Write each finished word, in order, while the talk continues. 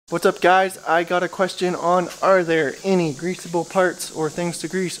What's up guys, I got a question on are there any greasable parts or things to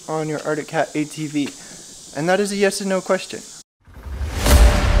grease on your Arctic Cat ATV? And that is a yes and no question.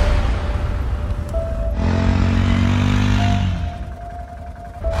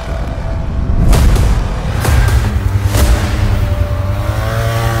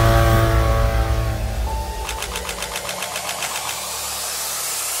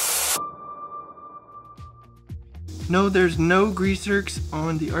 No, there's no grease zerks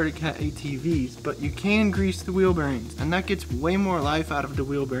on the Arctic Cat ATVs, but you can grease the wheel bearings, and that gets way more life out of the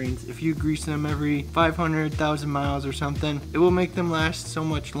wheel bearings. If you grease them every 500,000 miles or something, it will make them last so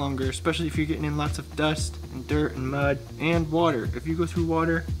much longer, especially if you're getting in lots of dust and dirt and mud and water. If you go through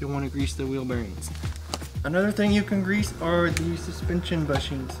water, you'll want to grease the wheel bearings. Another thing you can grease are the suspension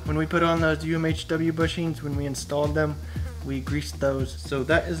bushings. When we put on those UMHW bushings, when we installed them, we greased those. So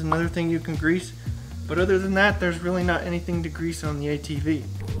that is another thing you can grease. But other than that, there's really not anything to grease on the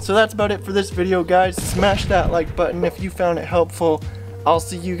ATV. So that's about it for this video, guys. Smash that like button if you found it helpful. I'll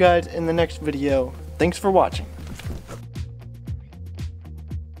see you guys in the next video. Thanks for watching.